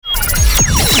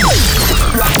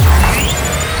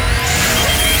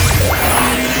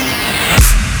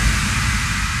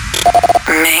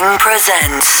Ming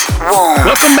presents Warmth.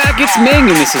 Welcome back, it's Ming,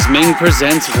 and this is Ming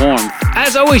Presents Warmth.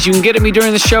 As always, you can get at me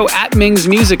during the show at Ming's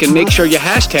Music and make sure you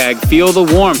hashtag Feel the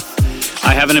Warmth.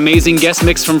 I have an amazing guest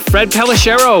mix from Fred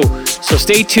Pellichero, so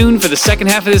stay tuned for the second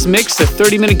half of this mix, the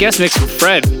 30-minute guest mix from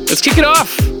Fred. Let's kick it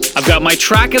off. I've got my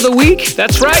track of the week,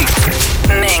 that's right.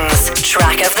 Ming's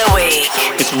track of the week.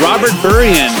 It's Robert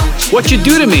Burian, What You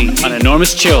Do to Me on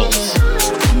Enormous Chills.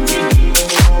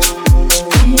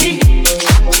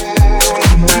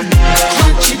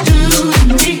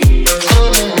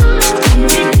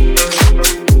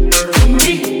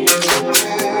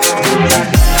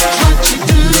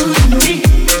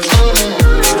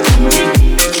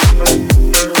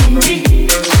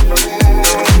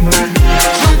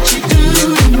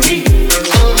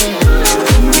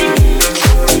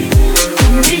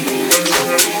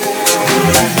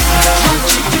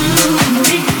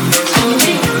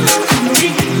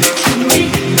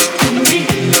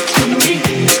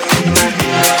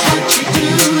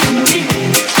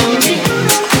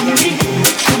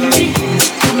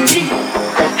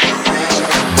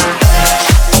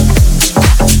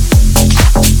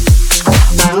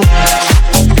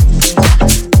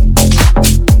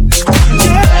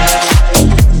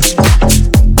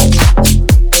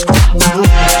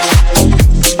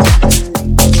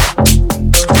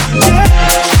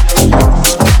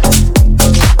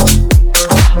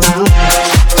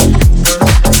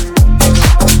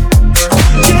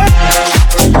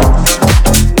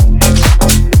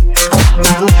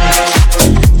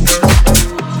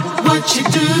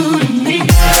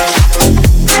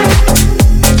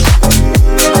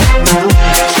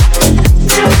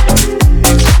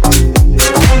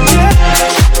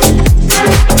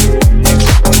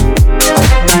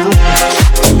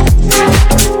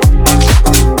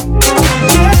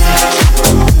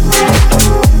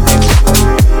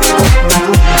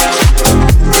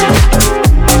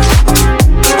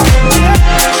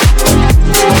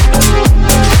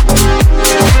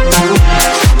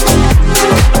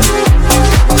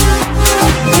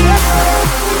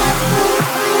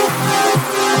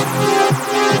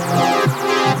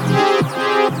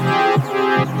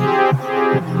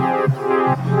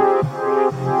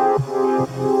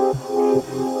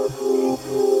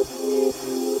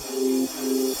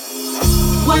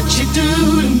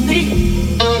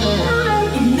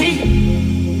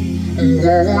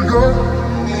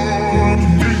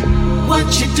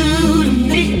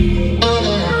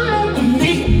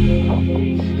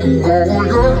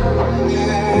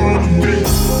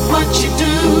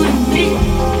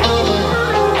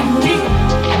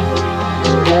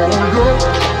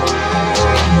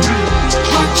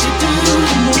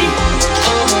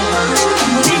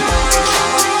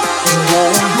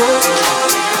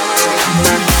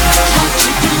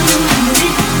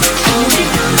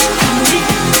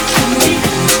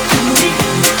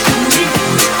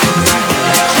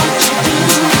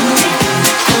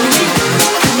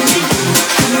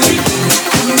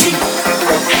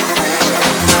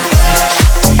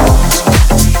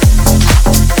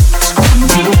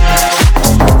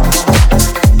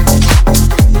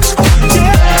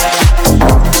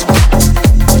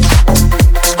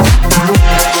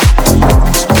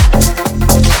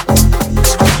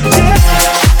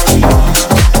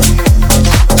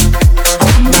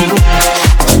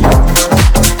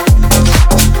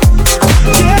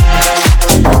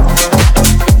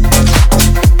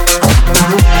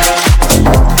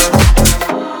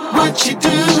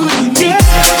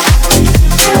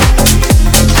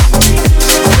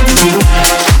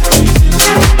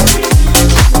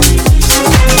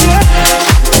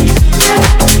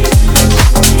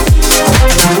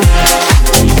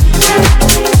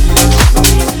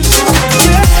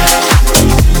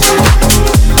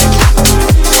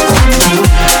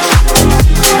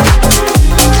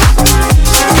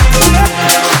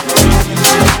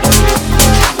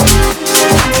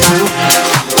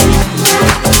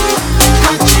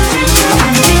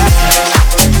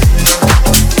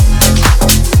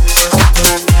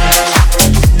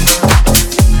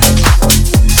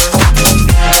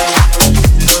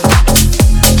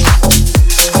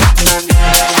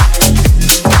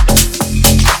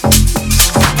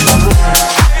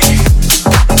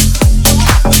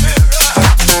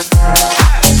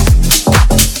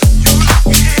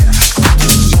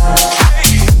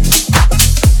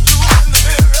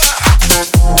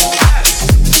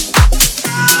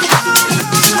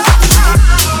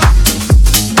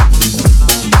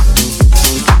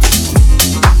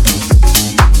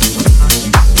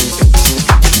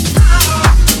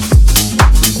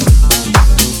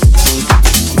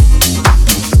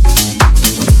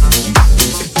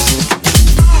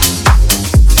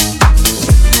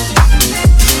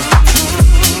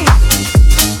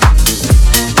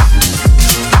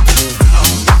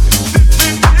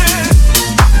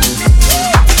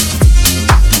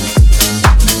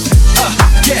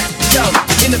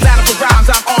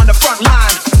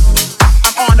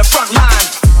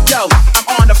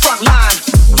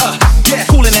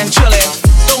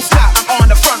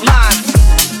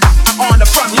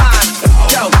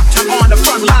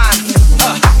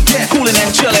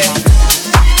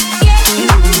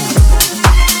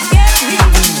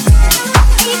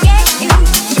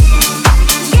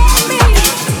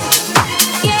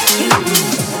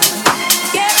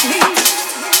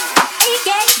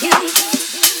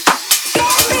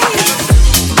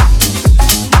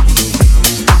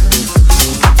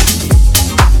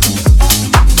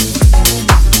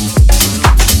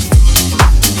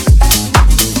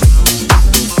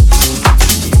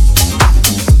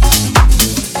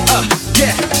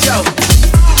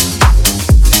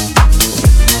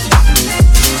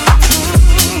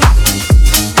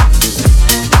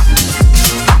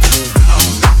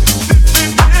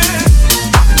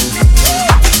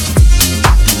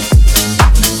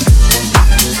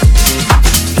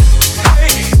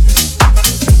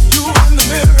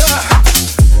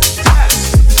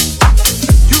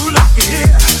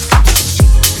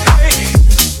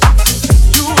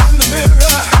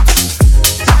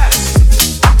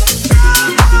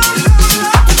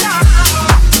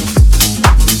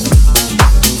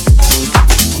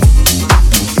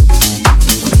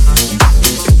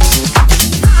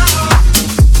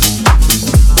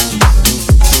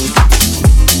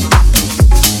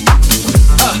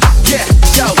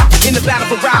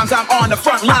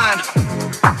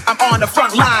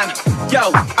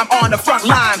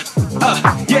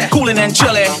 coolin' and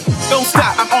chillin'. Don't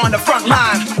stop, I'm on the front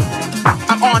line.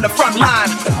 I'm on the front line.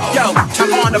 Yo,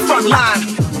 I'm on the front line.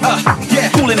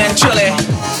 Yeah, coolin' and chillin'.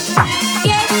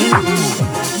 Get you,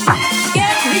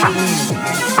 get me,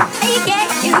 get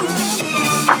you,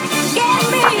 get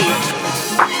me,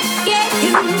 get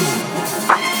you,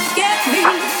 get me,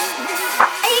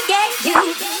 get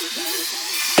you,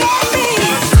 get me.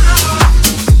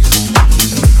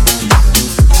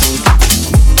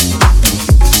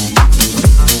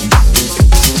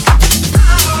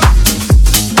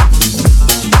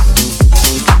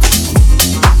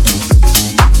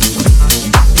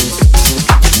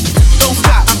 Don't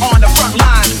stop, I'm on the front line.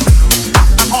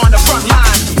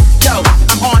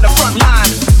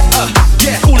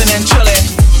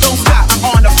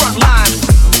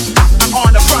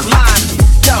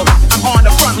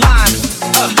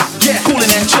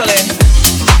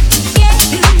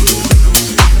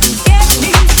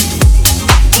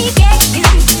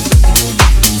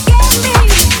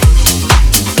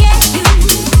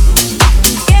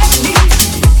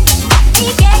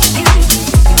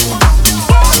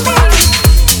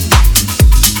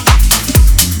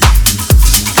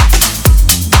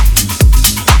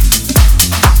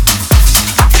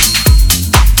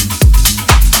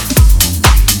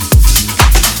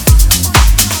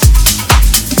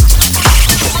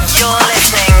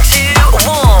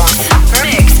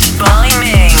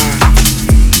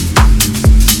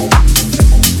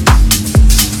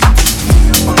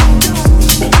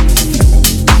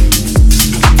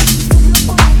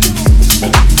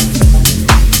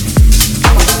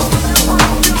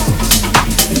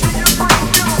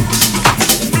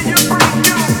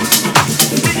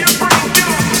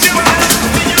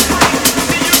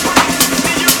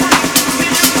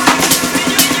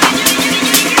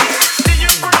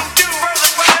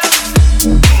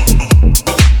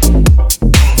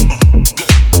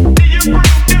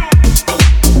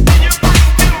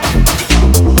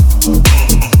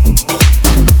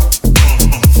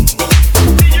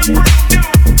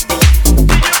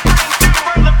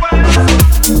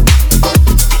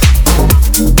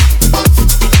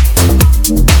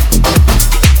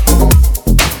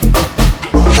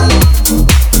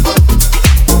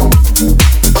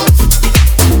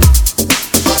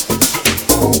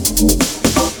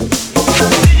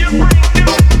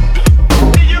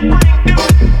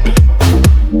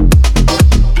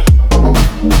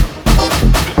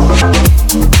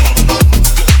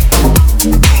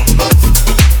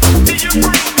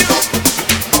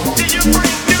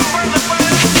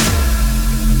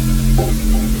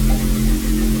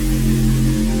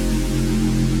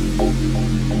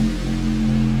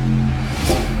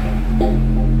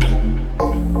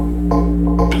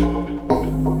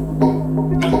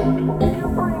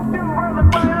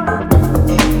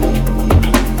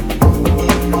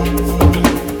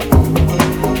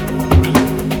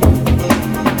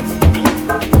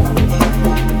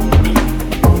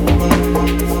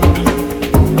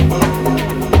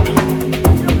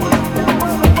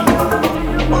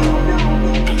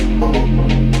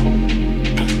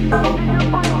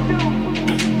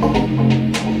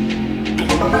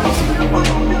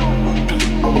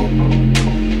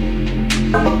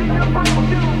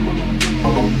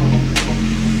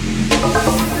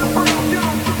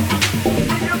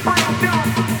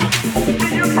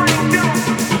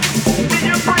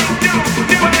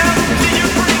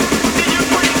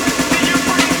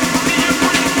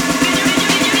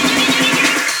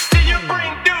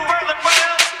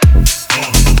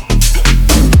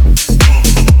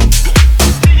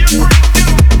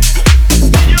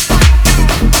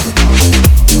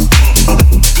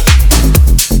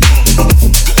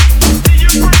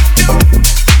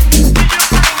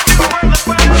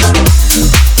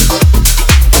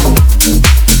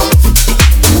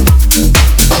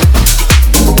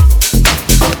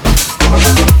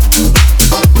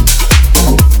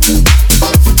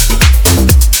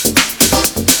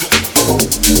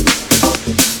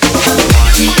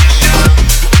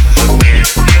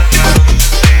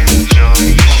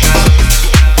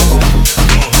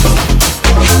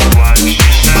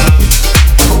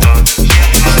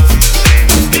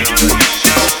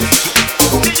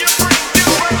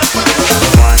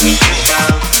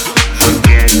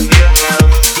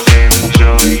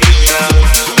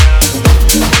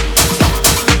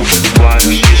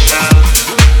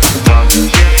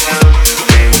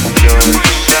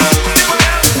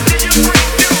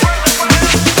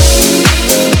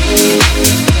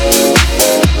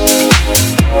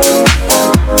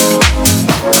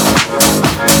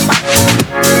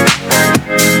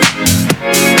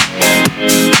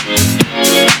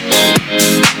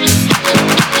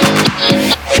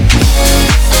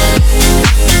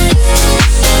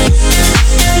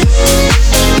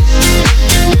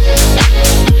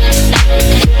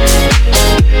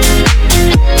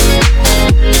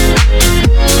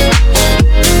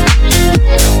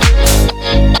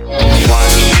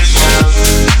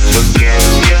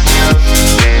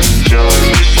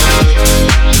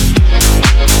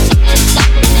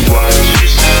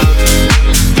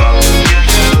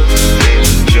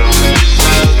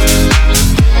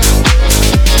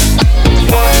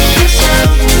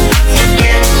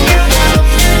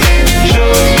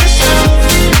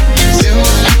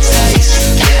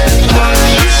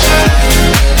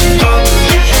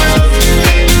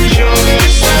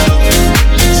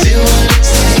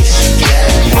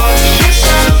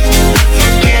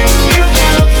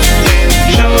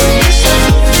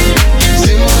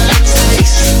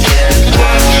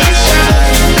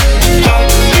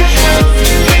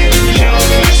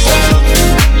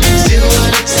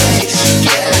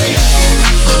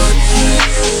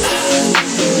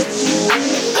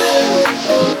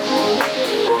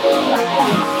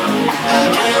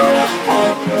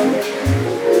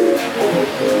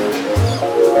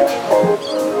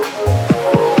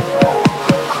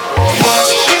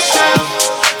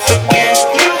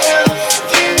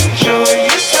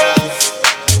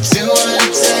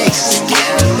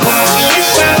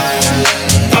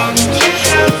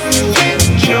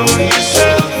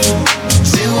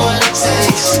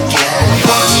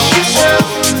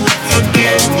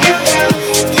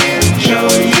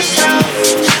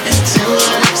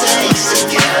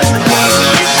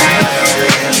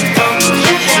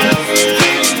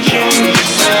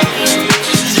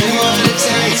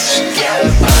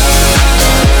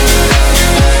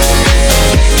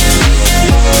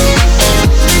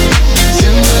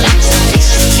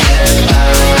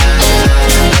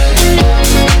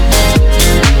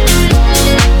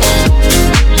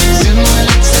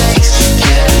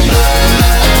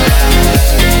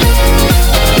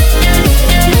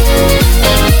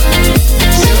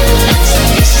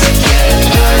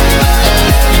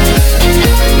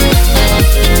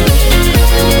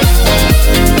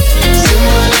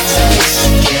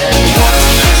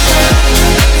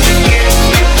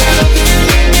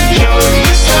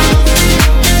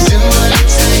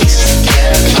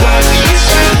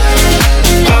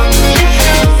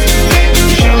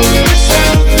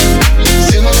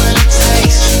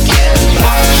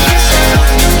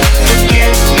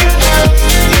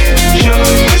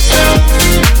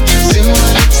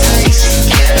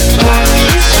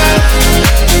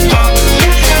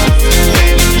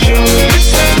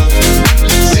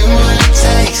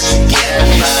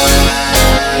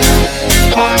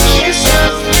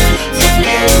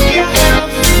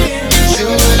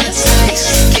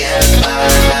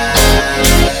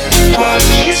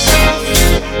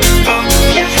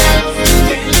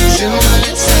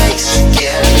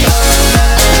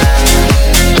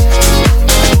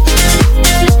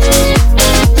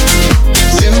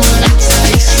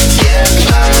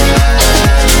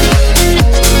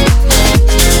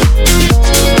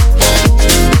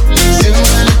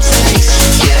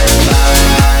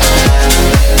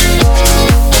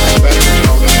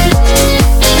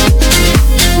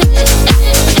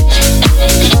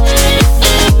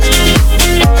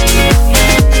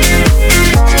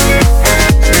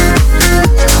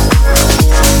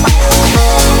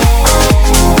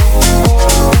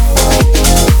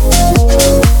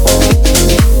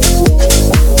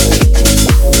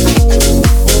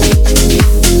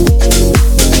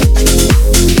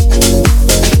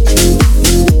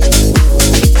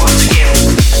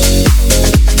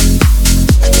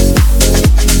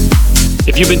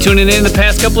 you've been tuning in the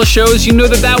past couple of shows, you know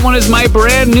that one is my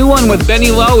brand new one with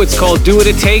Benny Lowe. It's called Do What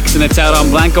It Takes, and it's out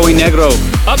on Blanco y Negro.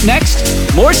 Up next,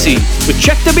 Morsi with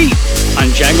Check the Beat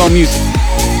on Django Music.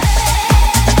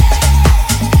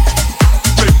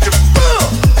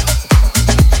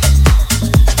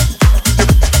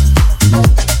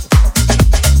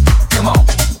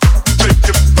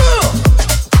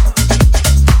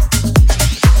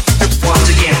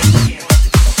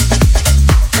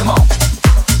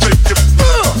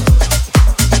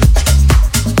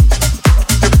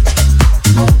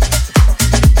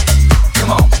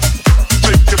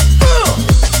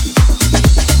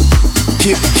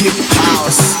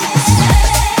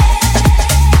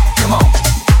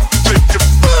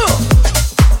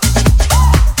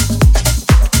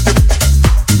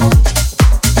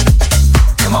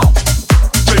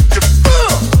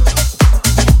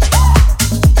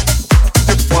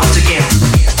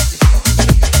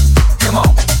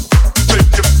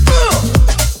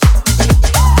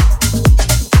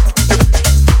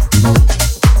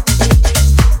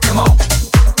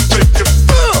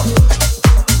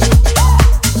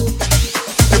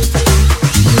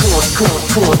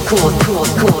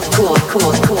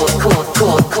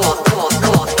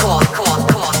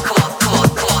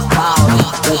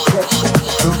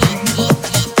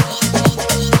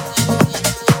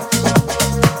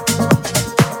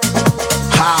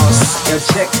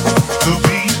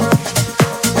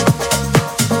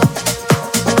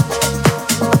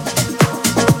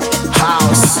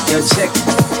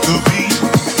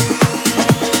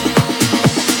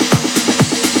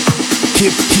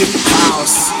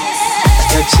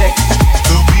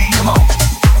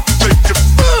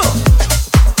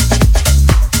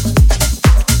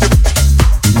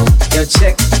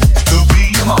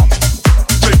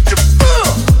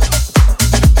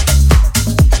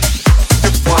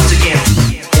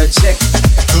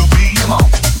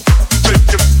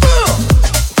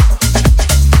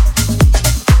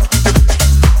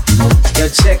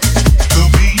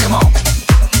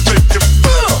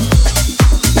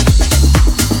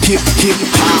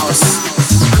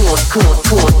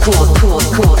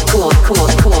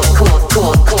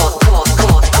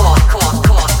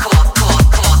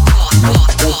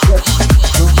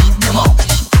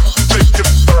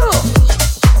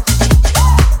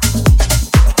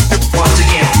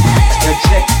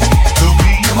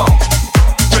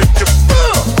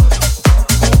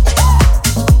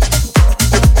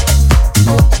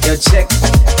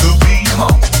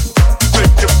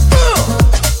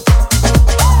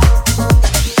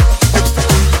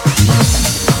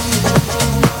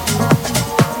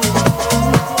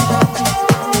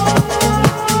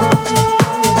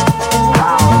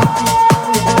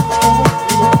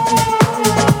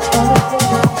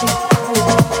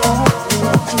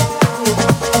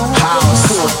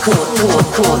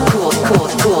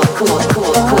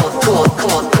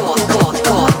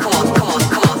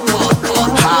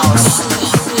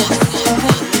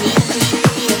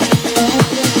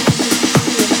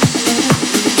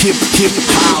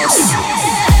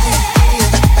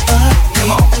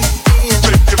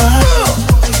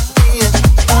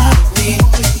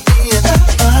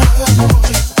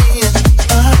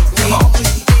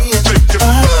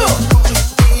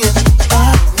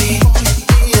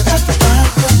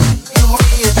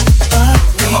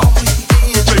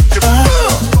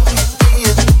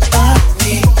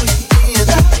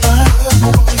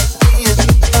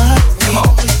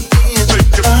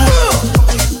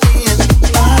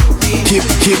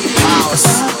 House.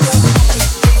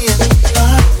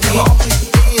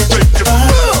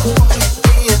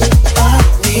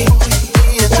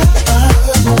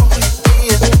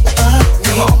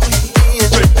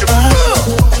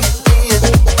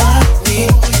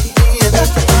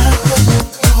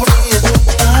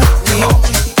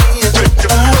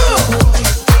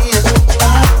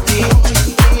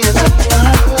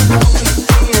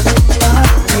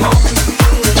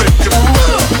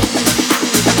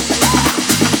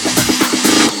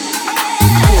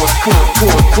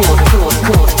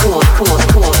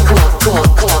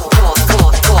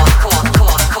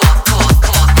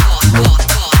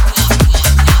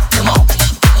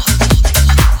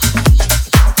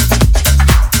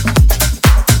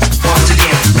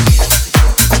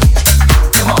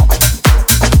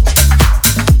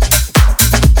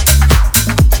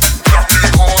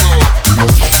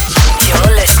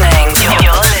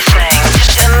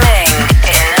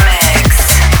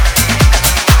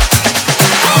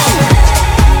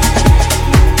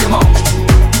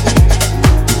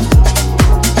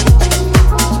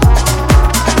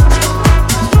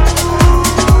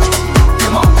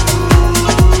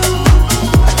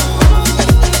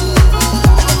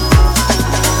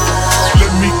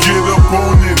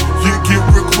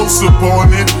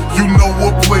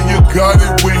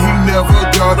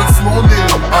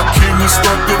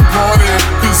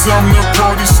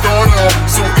 starter.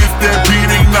 So if that beat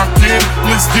ain't knocking,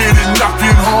 let's get it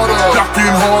knocking harder.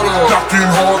 Knocking harder, knocking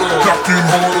harder, knocking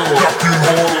harder, knocking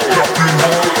harder, knocking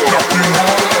harder, knocking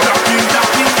harder, knocking,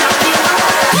 knocking, knocking harder.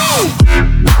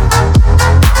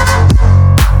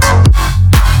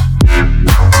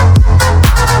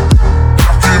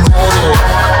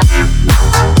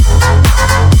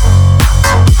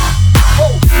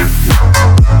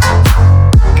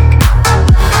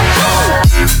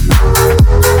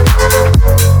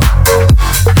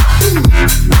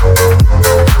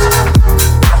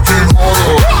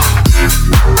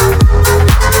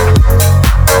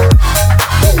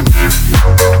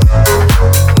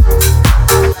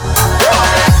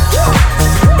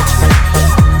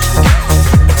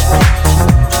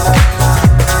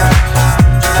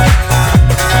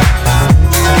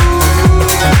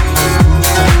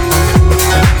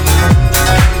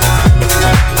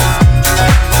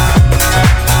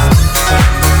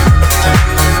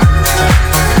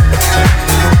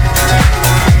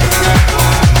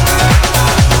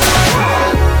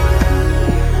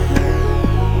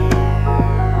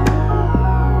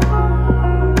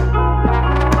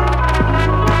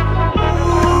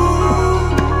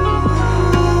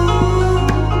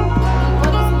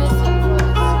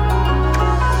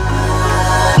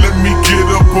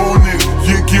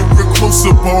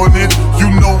 Up on it, you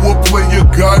know a player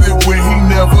got it when he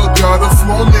never got a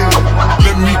flaunt it.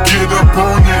 Let me get up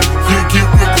on it, yeah, get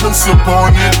real close up on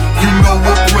it. You know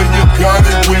a player got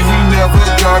it when he never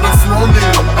got a flaunt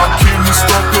it. I came to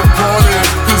start the party,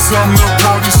 cause I'm the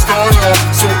party starter.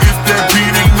 So if that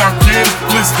beat ain't knocking,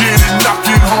 let's get it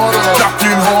knocking harder.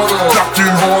 Knocking harder,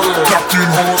 knocking harder, knocking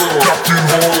harder, knocking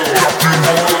harder, knocking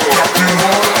harder, knocking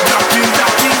harder, knocking,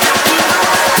 knocking, knocking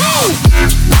harder.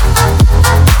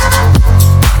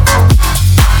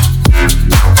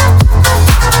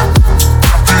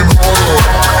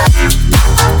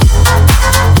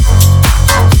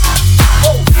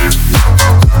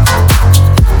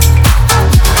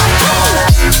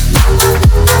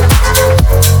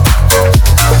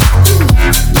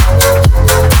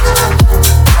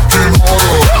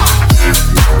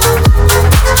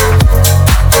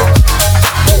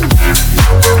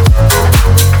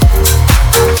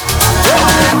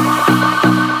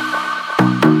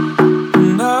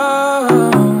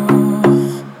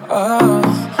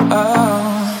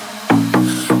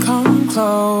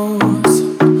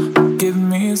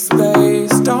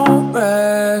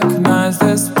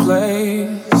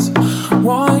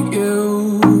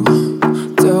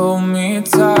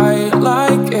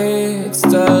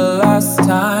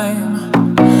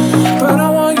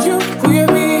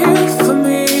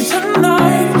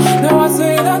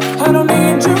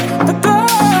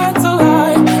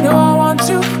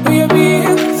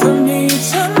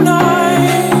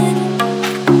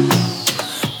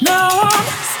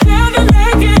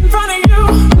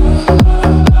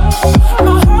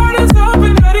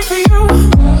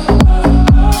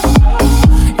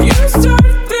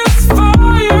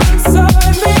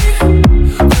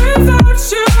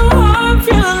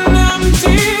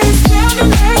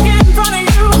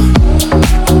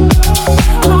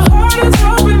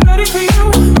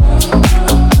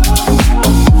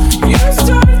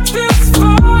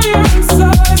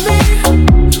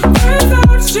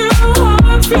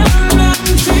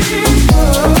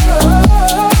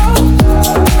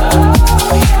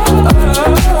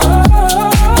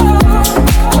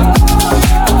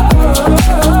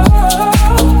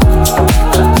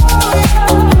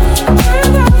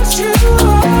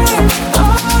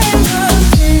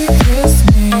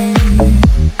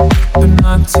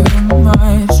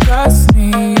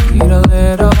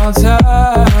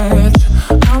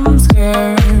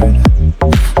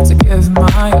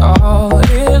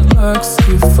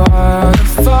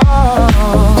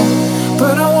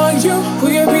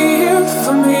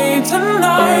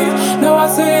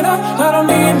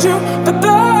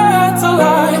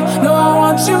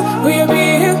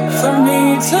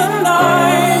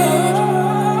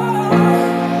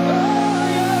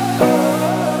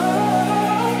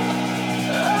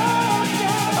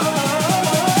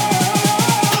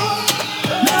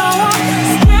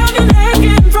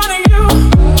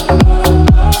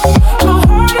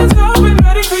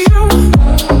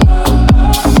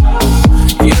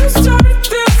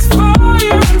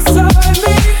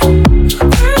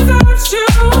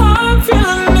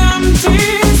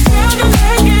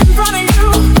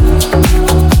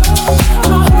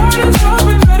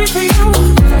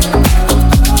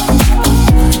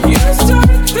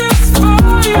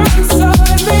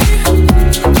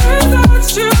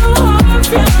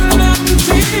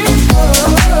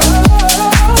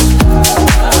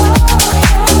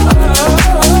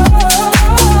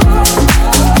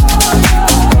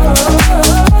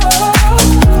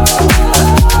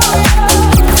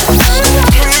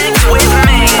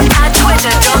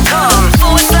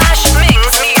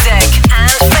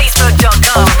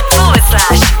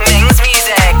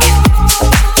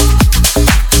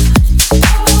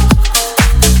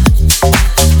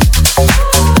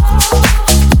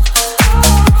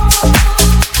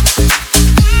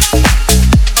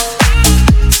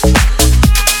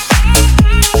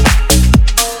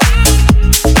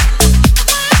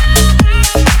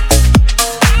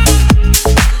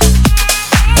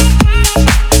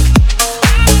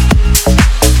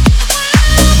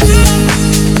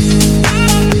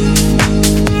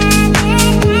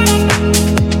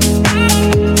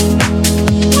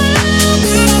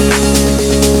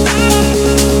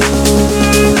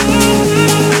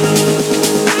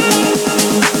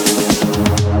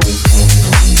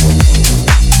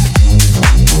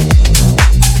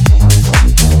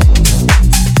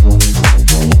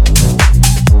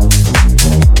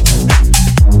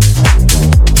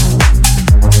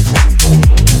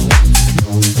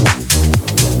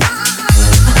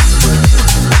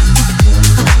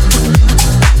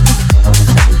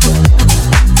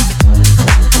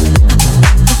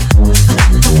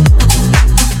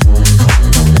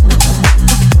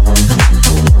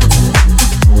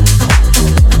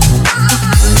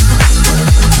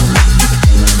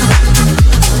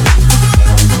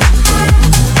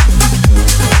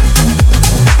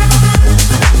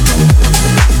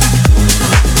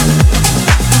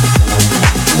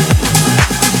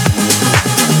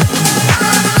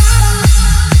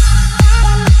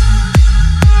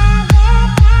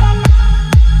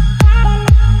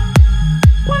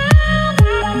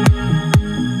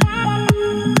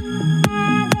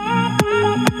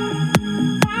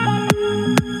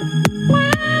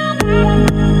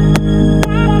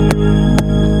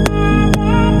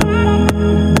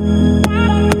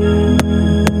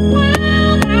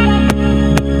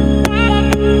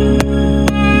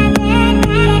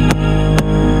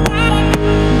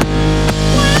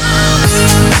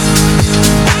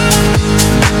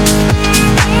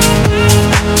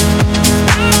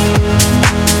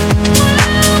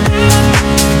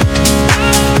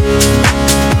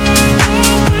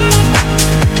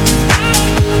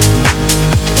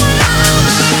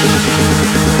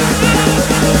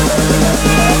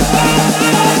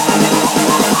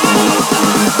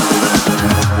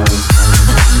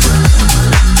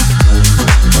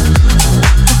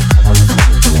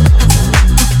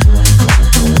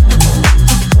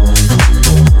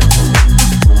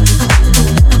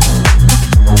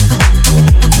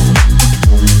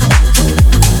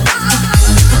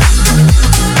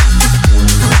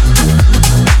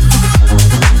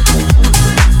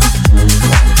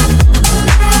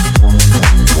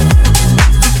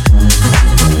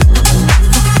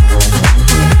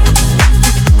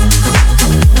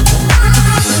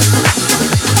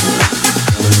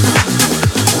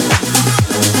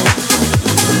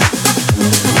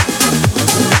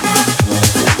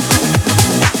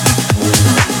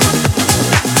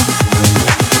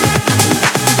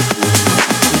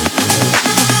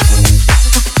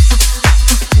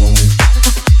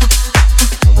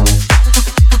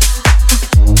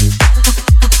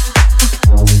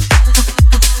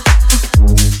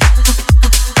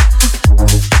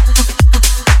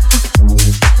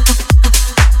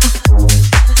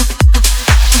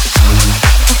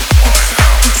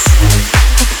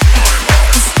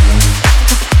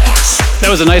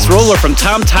 was a nice roller from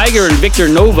Tom Tiger and Victor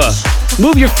Nova.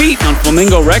 Move Your Feet on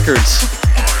Flamingo Records.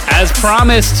 As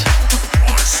promised,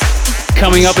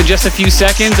 coming up in just a few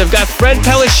seconds, I've got Fred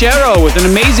Pellicero with an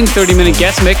amazing 30-minute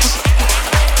guest mix.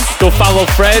 Go follow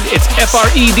Fred. It's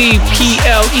FredPellicero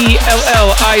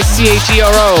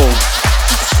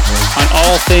on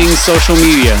all things social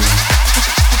media.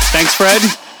 Thanks, Fred.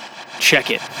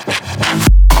 Check it.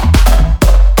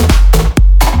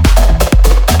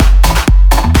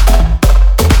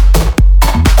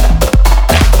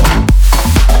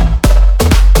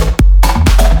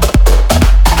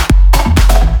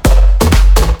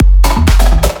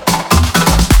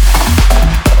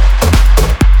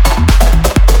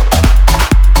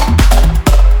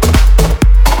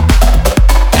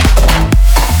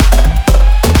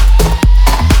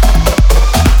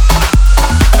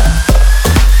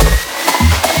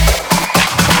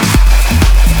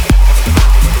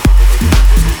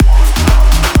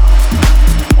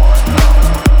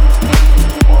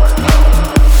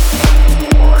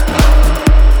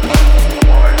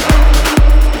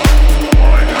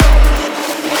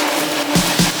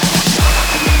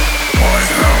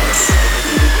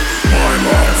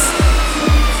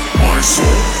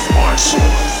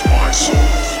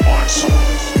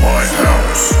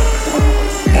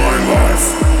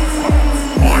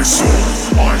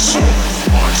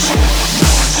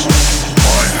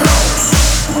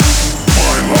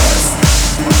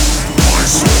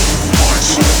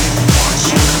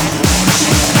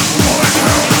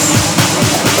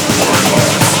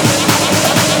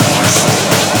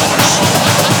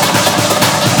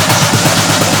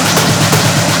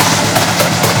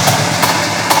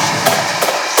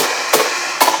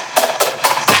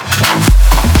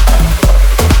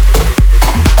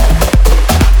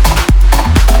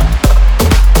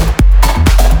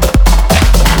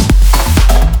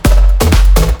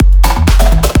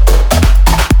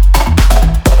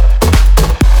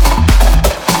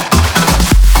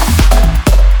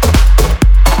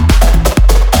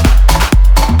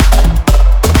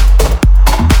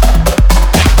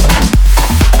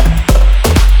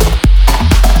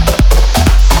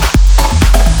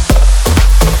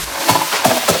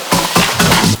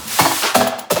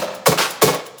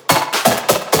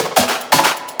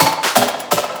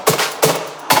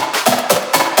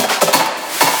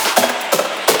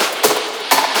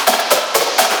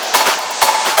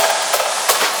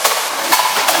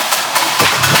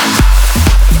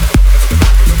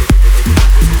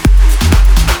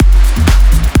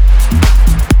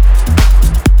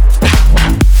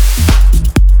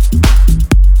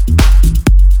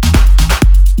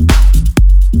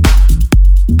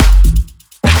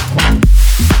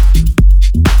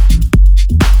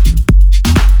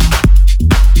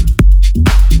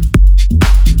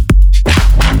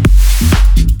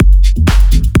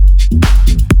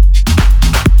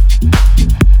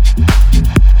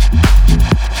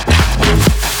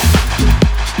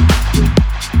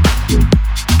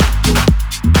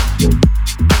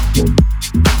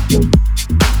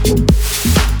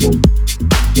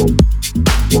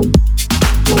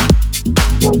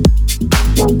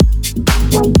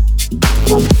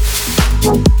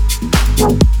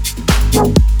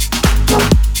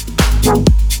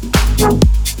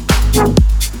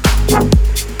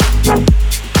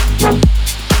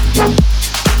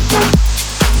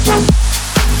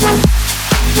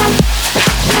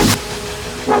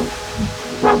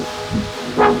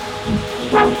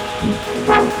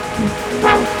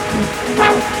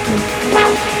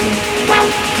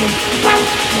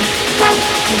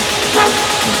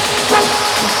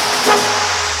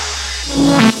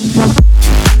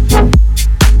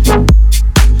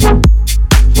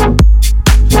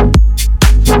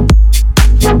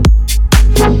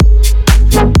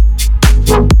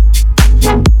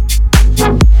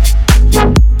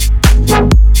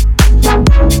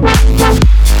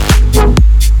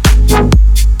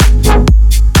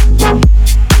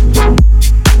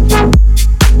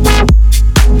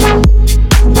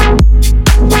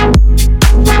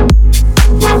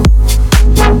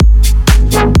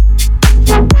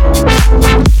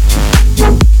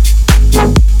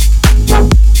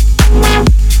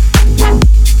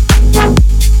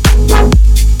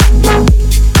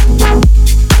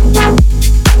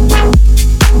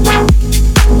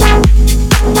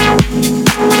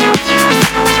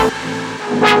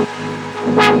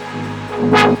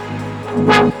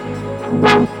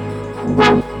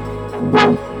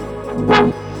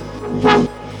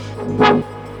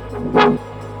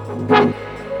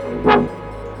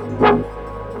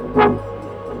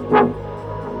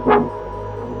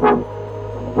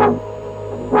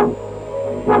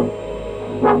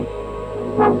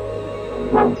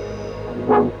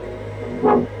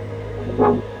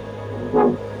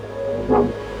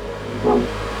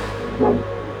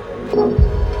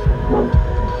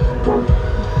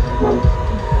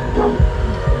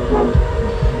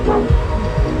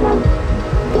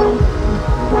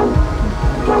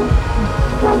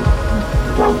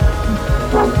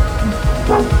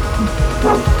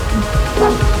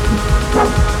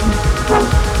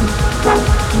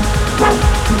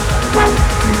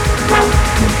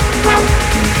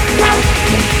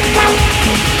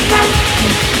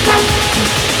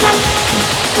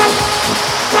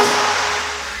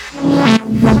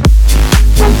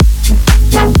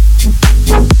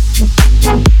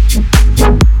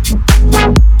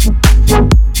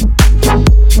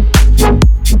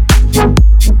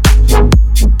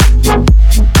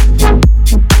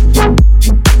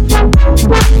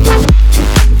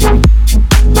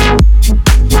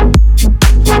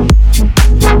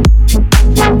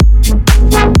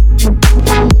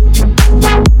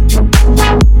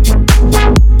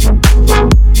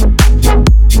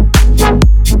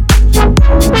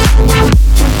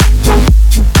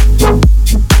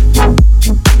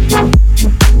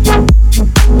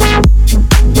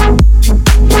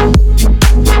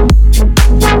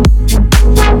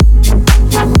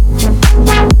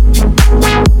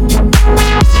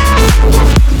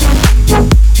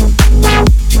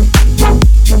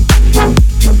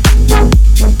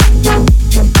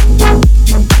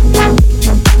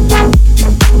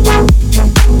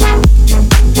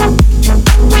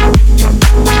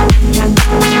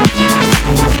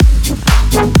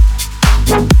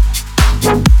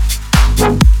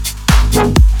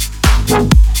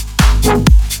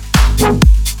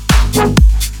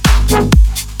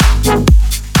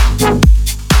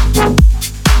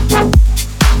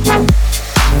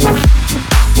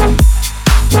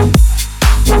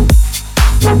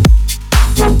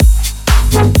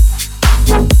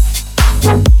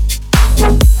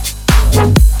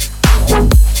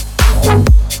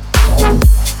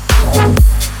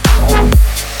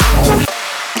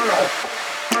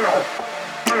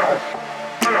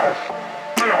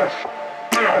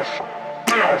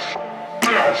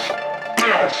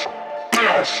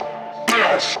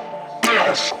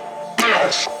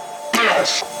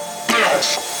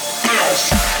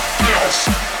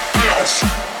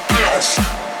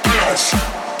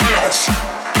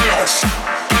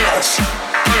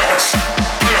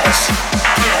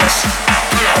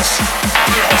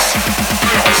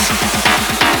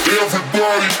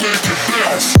 Everybody take it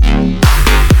fast.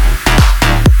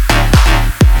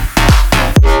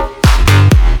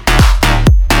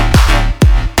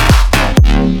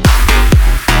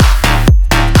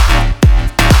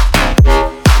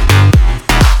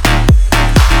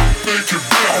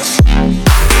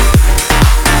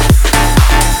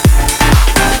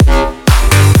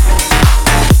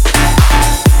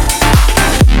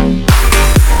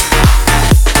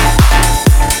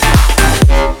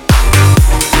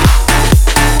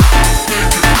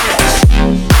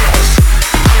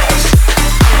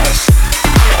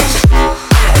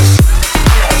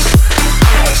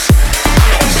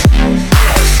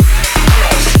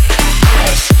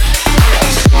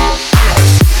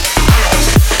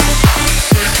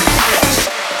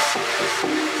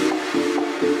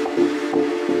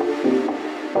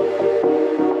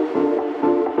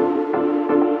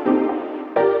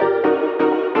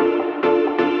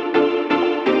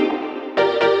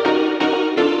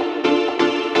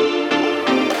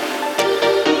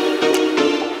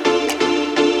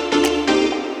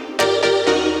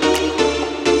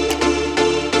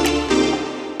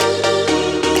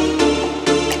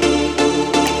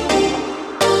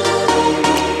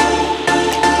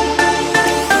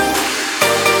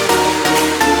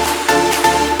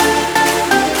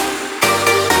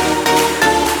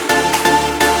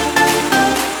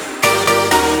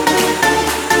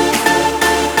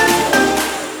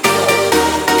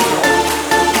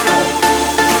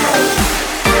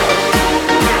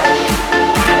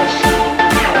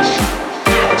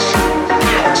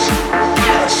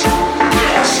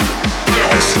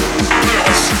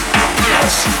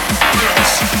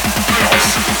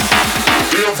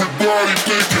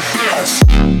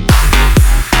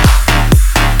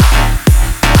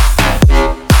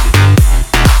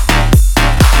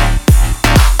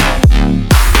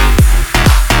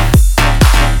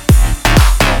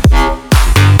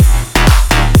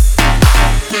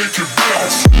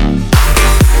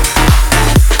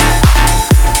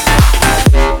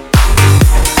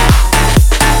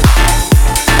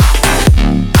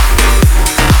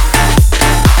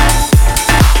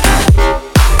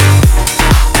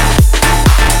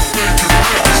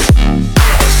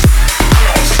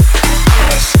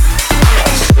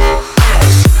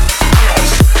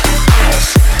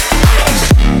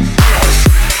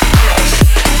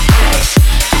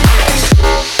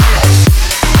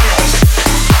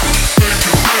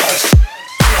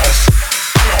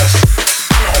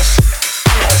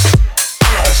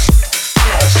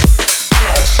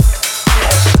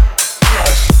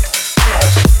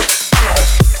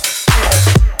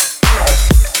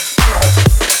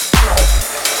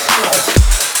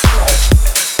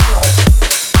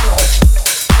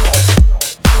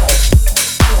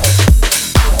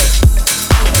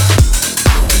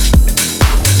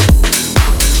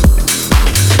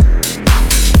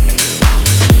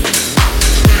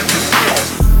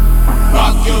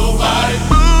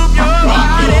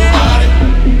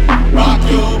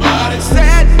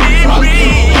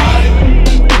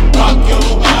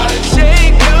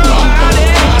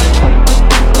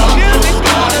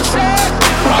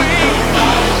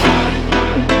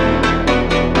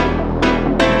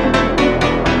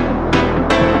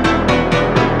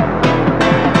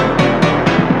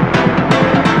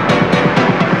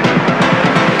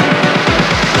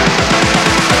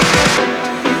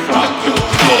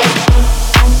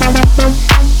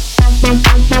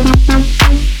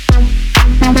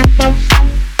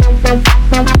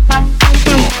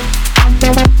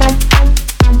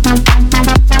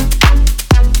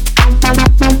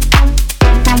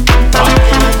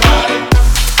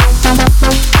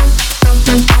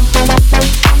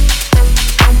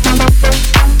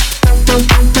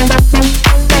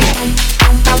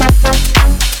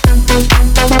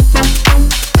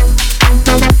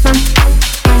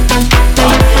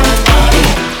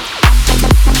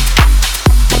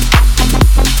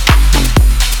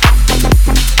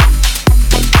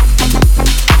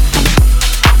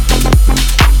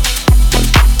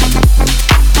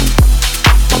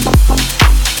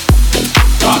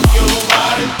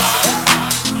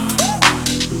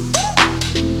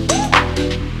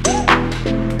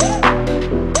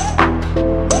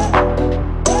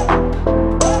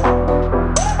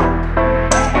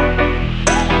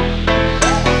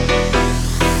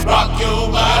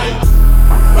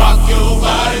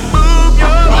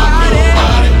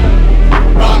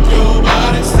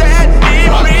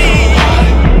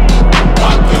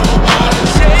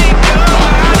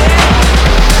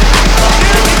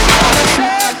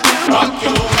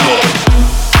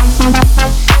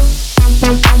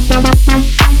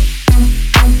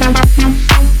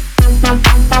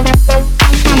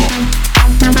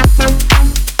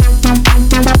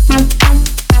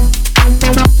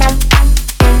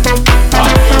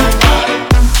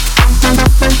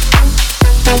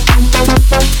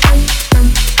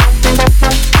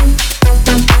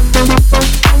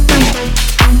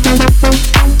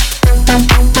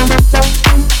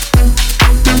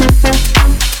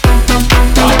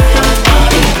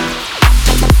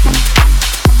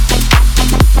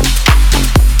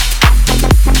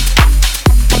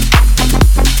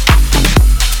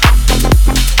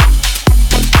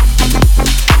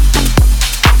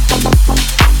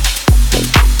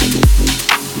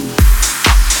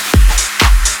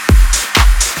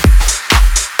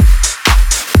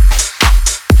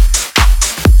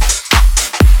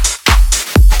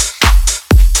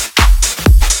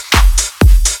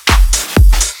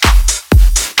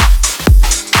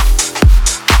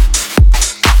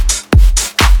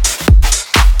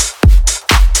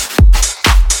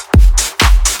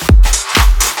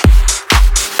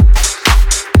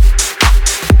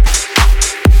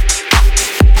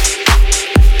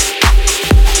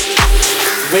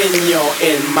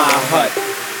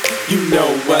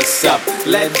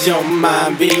 Let your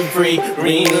mind be free,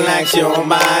 relax your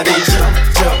body. Jump,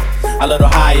 jump, a little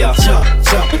higher. Jump,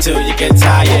 jump until you get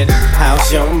tired.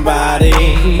 House your body,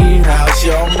 house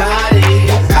your body.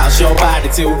 House your body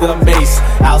to the bass.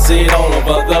 House it all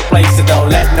over the place. And don't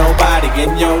let nobody get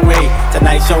in your way.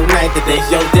 Tonight's your night, today's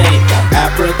your day.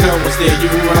 Africa will steer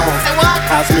you wrong. Say what?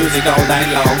 House music all night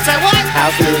long. Say what?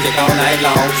 House music all night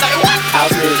long. Say what?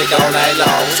 House music all night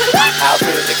long. Say what? House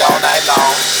music all night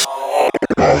long.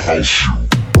 I'll house you.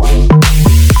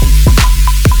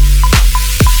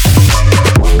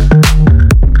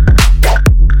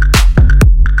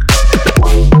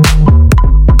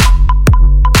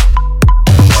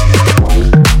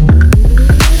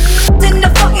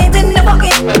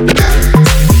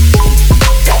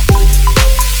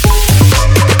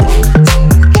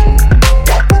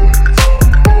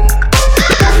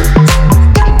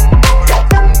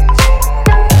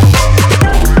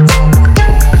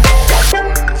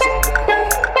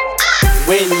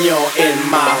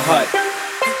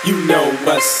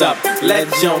 Up. Let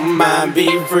your mind be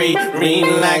free,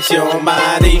 relax your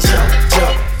body. Jump,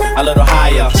 jump, a little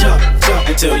higher. Jump, jump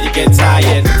until you get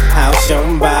tired. House your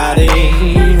body,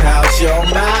 house your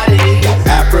body.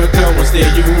 Africa will steer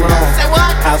you wrong. Say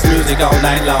what? House music all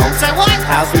night long. Say what?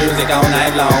 House music all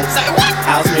night long. Say what?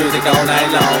 House music all night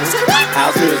long. Say what?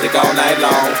 House music all night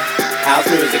long. House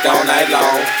music all night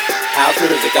long. House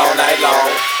music all night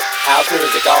long. House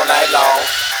music all night long.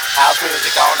 House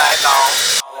music all night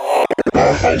long.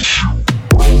 I'll house you.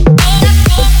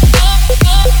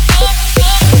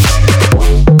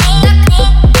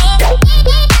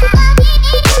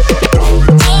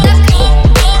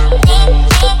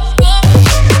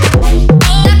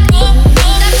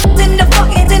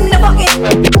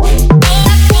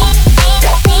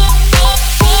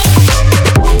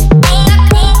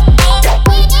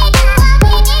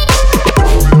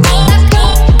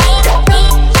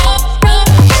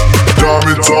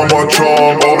 Diamonds on my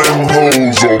charm, all them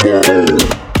hoes on my own.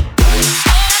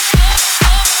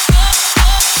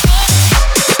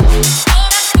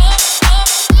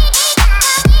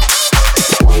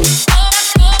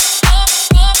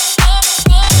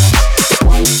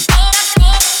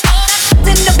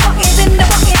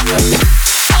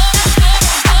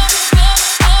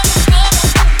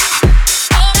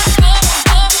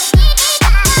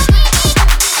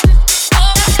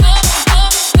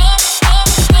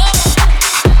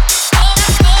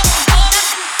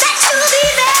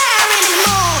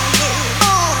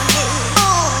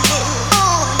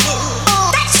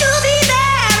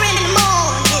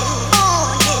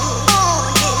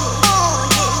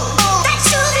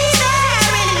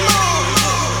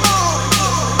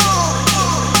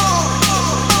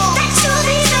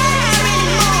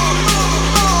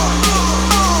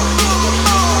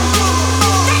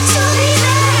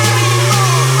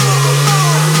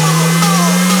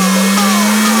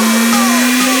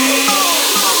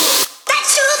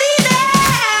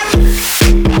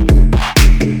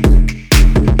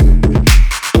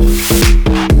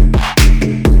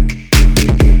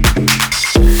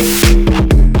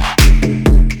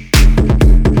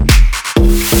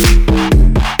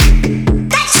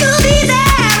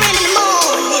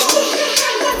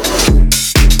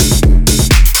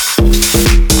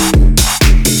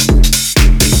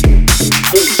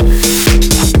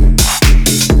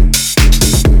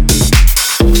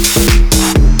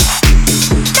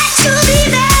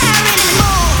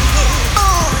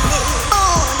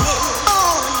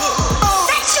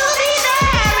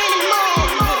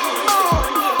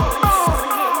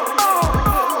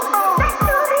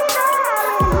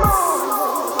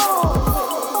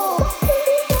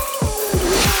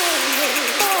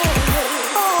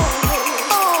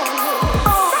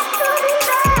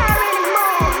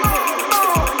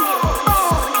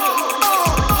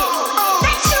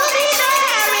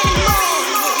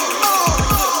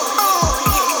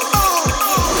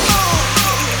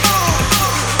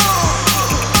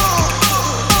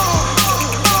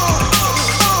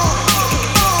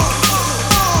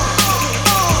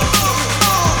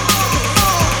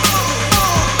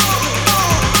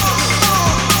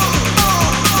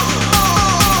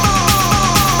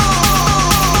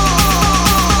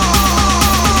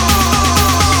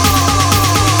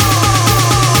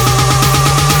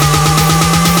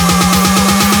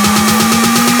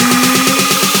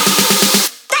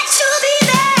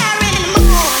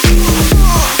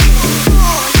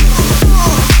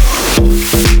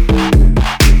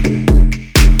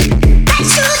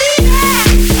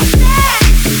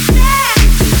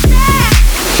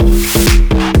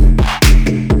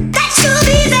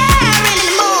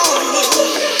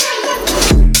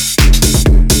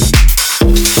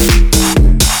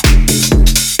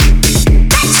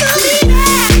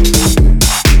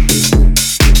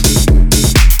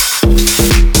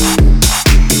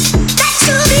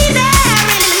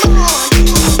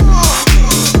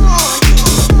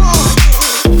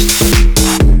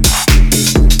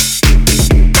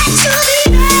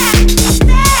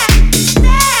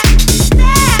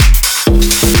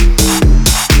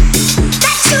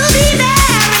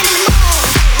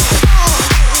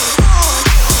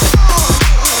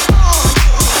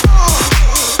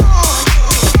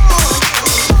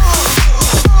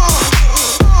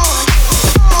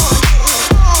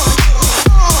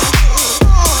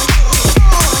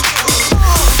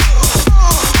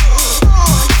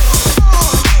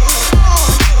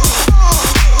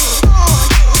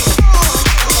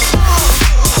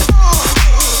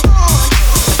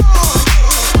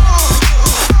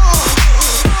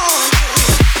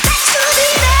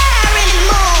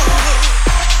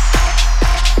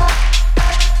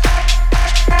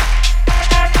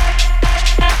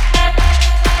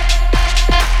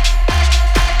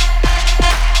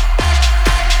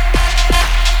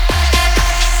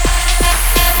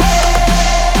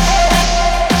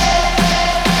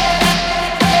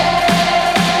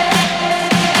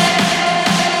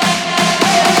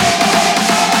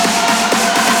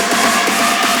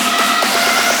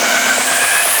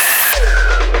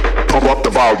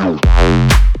 volume.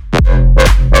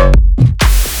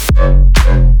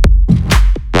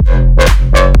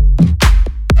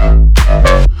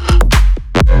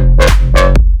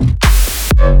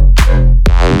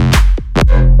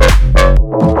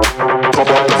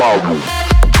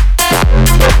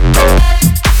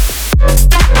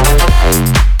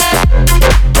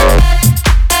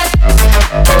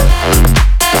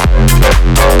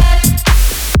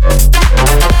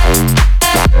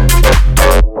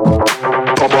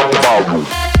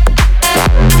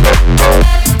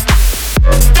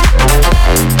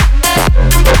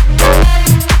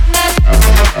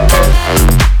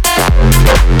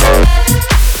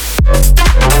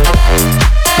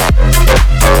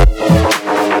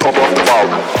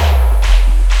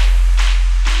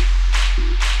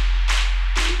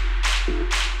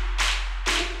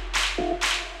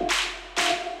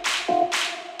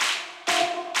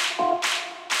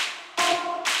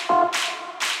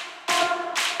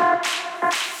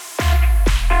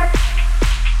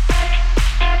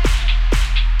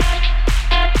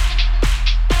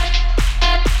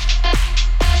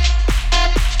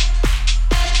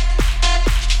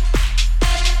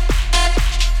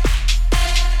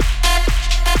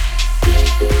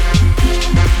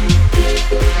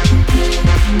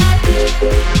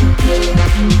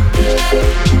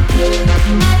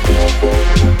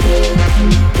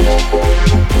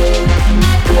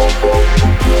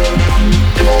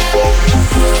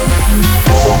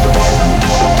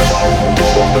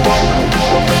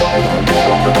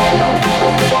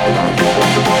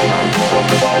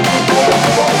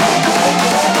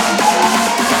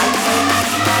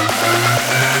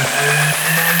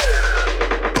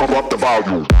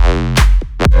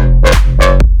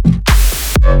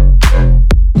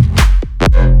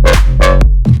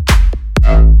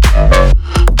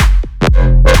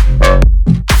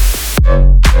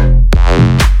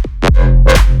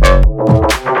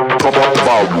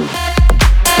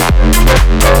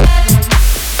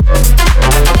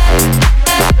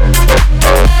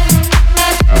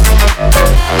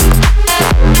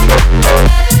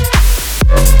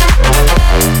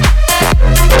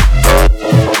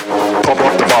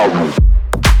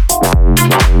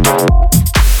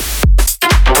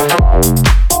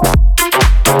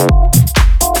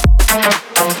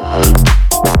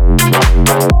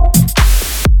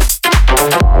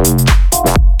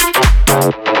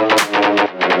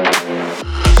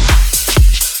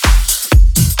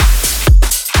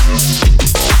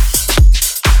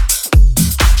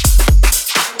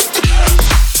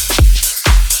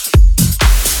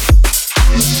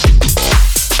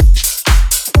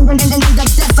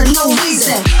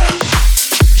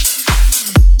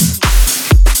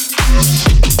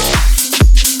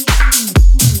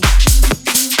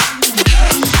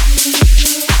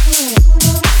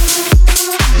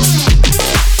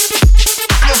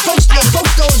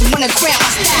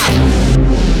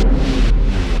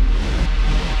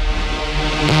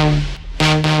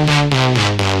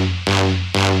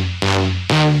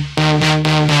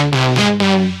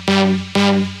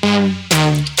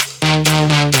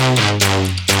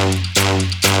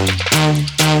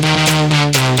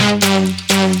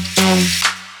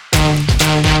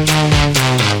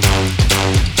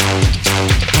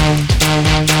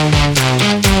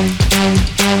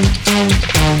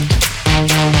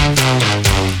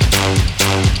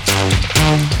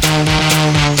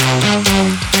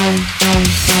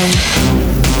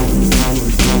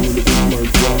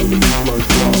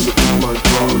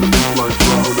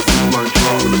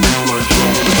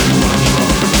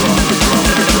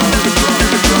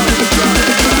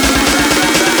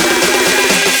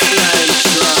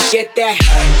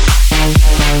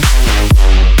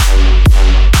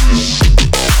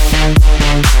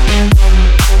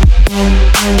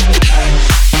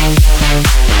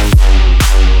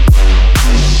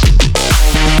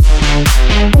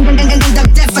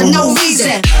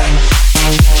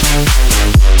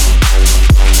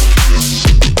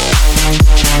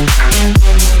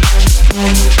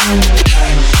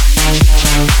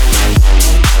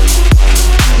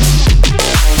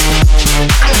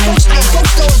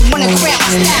 When the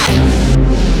crowd's down.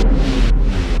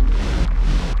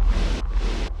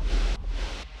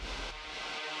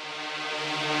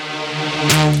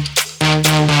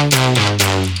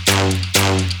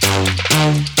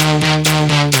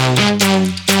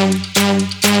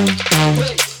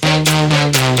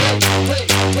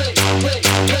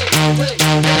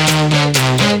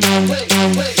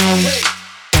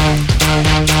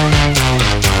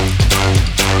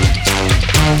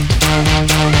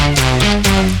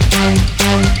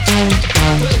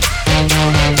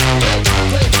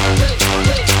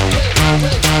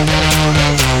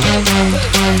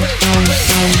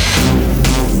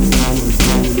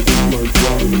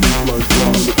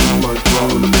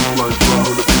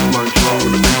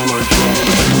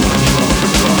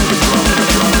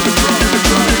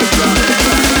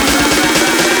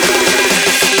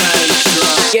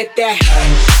 Get that.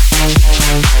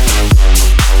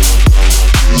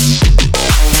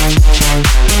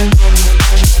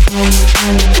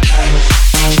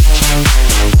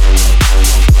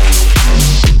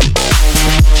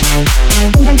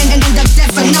 End up dead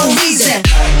for no reason.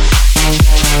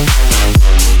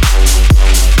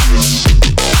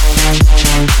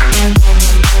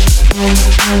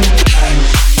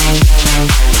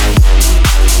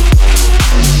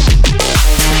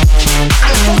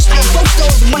 I approach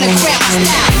those wanna grab my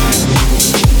style.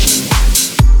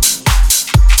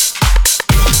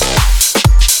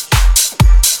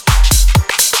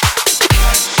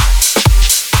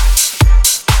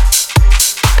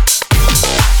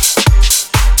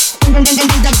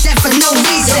 End up dead for no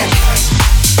reason.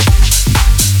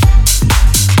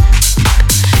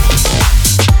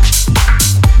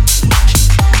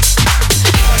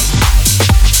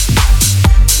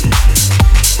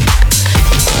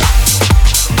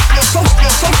 I approach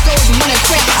those wanna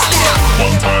grab my style.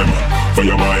 One time for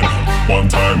your mind, one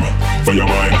time for your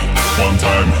mind, one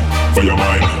time for your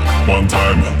mind, one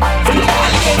time for your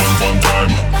mind, one time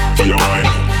for your mind,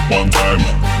 one time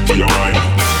for your mind,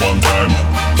 one time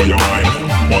for your mind,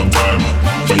 one time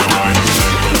for your mind.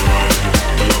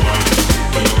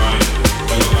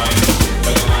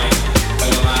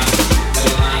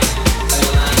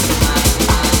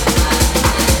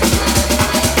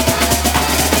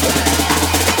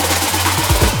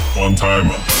 One time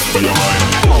for your mind.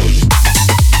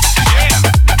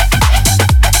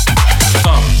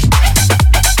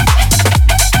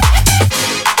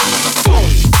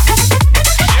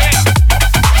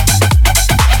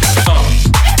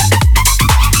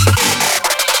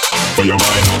 For your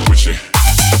mind, witchy.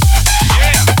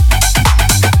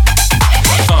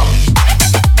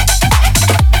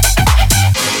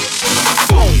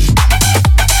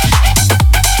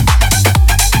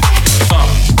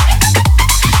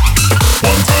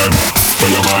 One time for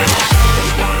your mind.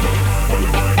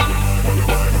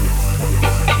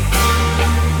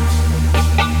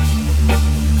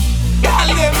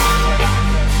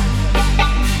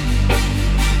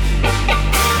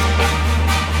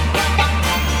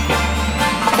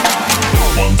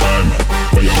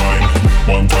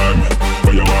 One time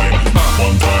for your mind,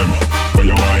 one time for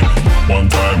your mind, one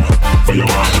time for your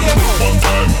mind, one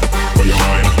time for your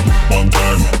mind, one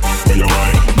time for your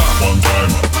mind, one time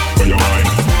for your mind,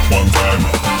 one time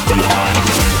for your mind, one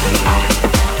time for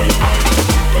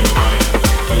your mind.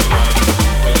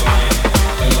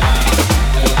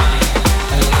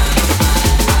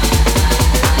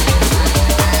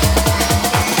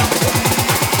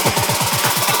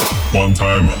 One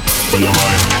time for your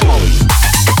mind.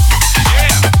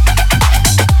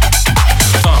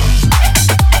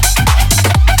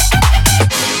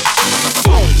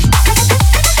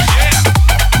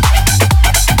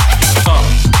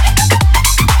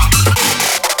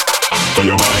 For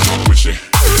your mind, witchy.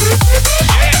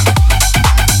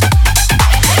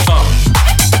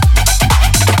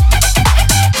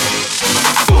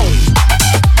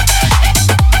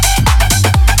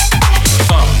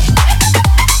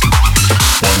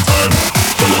 One time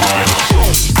for your mind.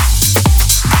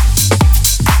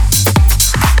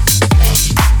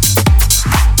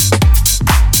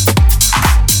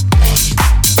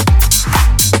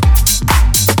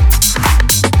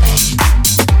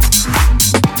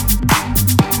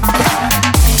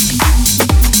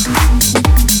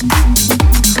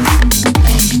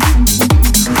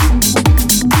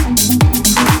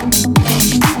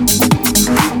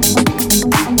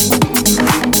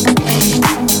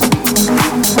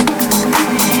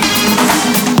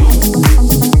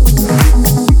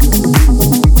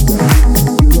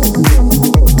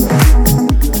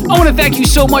 Thank you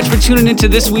so much for tuning into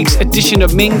this week's edition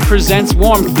of Ming Presents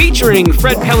Warm featuring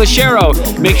Fred Pellicero.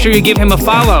 Make sure you give him a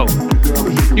follow.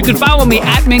 You can follow me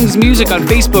at Ming's Music on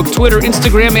Facebook, Twitter,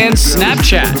 Instagram, and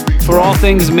Snapchat. For all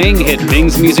things Ming, hit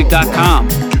mingsmusic.com.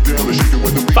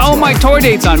 Follow my tour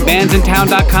dates on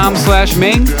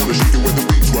bandsintown.com/Ming.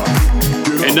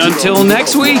 And until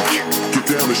next week,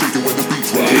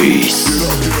 peace.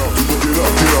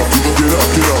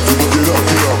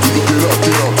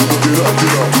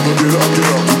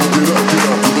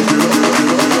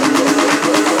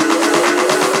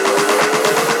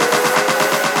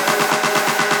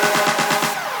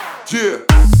 Yeah.